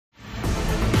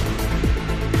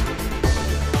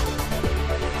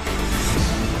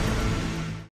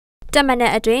တက်မန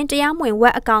က်အတွင်းတရားမဝင်ဝ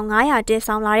က်အကောင်900တင်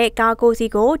ဆောင်လာတဲ့ကားကိုစီ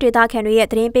ကိုဒေသခံတွေရဲ့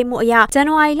သတင်းပေးမှုအရဇန်န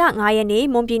ဝါရီလ9ရက်နေ့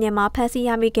မွန်ပြည်နယ်မှာဖမ်းဆီးရ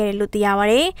မိခဲ့တယ်လို့သိရပါ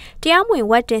ဗျ။တရားမဝင်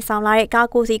ဝက်တင်ဆောင်လာတဲ့ကား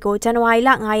ကိုစီကိုဇန်နဝါရီလ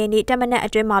9ရက်နေ့တက်မနက်အ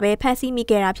တွင်းမှာပဲဖမ်းဆီးမိ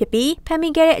ခဲ့တာဖြစ်ပြီးဖမ်းမိ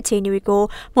ခဲ့တဲ့အခြေအနေတွေကို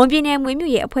မွန်ပြည်နယ်မွေးမြူ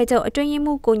ရေးအဖွဲ့ချုပ်အတွင်းရေး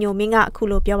မှူးကိုညိုမင်းကအခု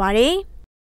လိုပြောပါဗျ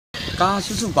။ကား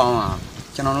စုပေါင်း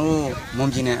ကျွန်တော်တို့မွန်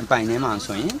ပြည်နယ်အပိုင်ထဲမှာ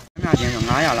ဆိုရင်အများကြီး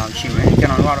900လောက်ရှိမယ်ကျွ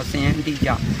န်တော်တို့ကတော့စည်ရင်းအတိအကျ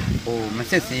မ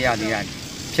စစ်ဆေးရသေးတာ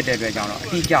ဖြစ်တဲ့အတွက်ကြောင့်တော့အ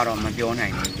တိအကျတော့မပြောနို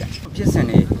င်ဘူးဗျ။ဖြစ်စဉ်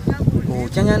တွေ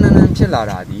ကြမ်းကြမ်းတမ်းတမ်းဖြစ်လာ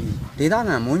တာဒီဒေသ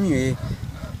ခံမွေးမြူရေး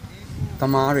သ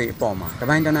မားတွေအပေါ်မှာတ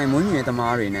ပိုင်းတနိုင်မွေးမြူရေးသ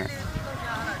မားတွေနဲ့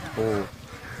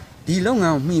ဒီလုပ်င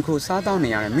န်းကိုမှီခိုစားတောင်းနေ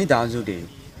ရတဲ့မိသားစုတွေ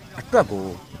အတွက်ကို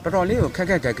တော်တော်လေးကိုခက်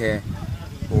ခက်ခဲ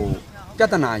ပြ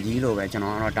ဿနာကြီးလို့ပဲကျွန်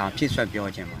တော်ကတော့ဒါဖြည့်ဆွတ်ပြော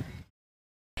ချင်ပါတယ်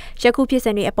ယခုဖြစ်စ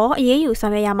ဉ်တွေအပေါ်အရေးယူဆော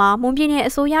င်ရွက်ရမှာမွန်ပြည်နယ်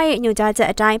အစိုးရရဲ့ညွှန်ကြားချက်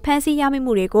အတိုင်းဖမ်းဆီးရမိ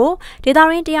မှုတွေကိုဒေသ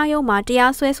ရင်းတရားရုံးမှာတ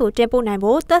ရားစွဲဆိုတင်ပို့နိုင်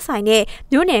ဖို့သက်ဆိုင်တဲ့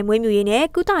မြို့နယ်မွေးမြူရေးနဲ့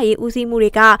ကုသရေးဦးစီးမှု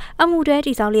တွေကအမှုတွဲတ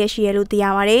ည်ဆောက်လျက်ရှိရလို့သိရ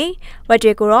ပါတယ်။ဝက်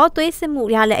တွေကိုတော့သွေးစစ်မှု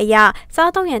ရလက်အရ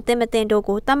စားသုံးရန်တင်မတင်တို့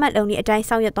ကိုတတ်မှတ်လုံနေအတိုင်း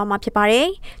ဆောင်ရွက်သွားမှာဖြစ်ပါတယ်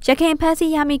။ရခိုင်ဖမ်း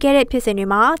ဆီးရမိခဲ့တဲ့ဖြစ်စဉ်တွေ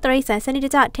မှာတရိတ်ဆန်စနစ်တ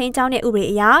ကျထိန်းကျောင်းတဲ့ဥပဒေ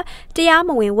အရတရားမ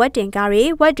ဝင်ဝက်တင်ကားတွေ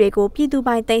ဝက်တွေကိုပြည်သူ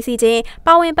ပိုင်သိမ်းဆည်းခြင်း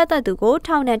ပါဝင်ပတ်သက်သူကို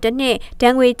ထောင်ဒဏ်1နှစ်ဒ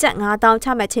ဏ်ငွေကျပ်9000ချ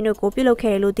မှတ်ခြင်းတို့ကိုပြုလုပ်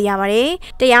ခဲ့တယ်လို့သိရပါတယ်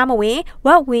။တရားမဝင်ဝ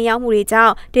က်ဝင်ရောက်မှုတွေကြော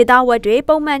င့်ဒေသဝက်တွေ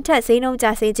ပုံမှန်ထက်ဈေးနှုန်းကျ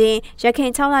ဆင်းခြင်းရခို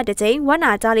င်6လတစ်ကြိမ်ဝက်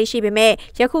နာကြားလေးရှိပေမဲ့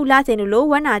ယခုလစဉ်လို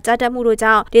ဝက်နာကြားတက်မှုတို့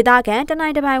ကြောင့်ဒေသခံတနို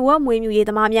င်တပိုင်ဝက်မွေးမြူရေး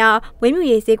သမားများမွေးမြူ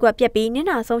ရေးဈေးကွက်ပြက်ပြီးနစ်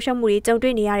နာဆုံးရှုံးမှုတွေကြုံ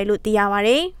တွေ့နေရတယ်လို့သိရပါတ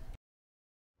ယ်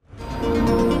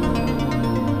။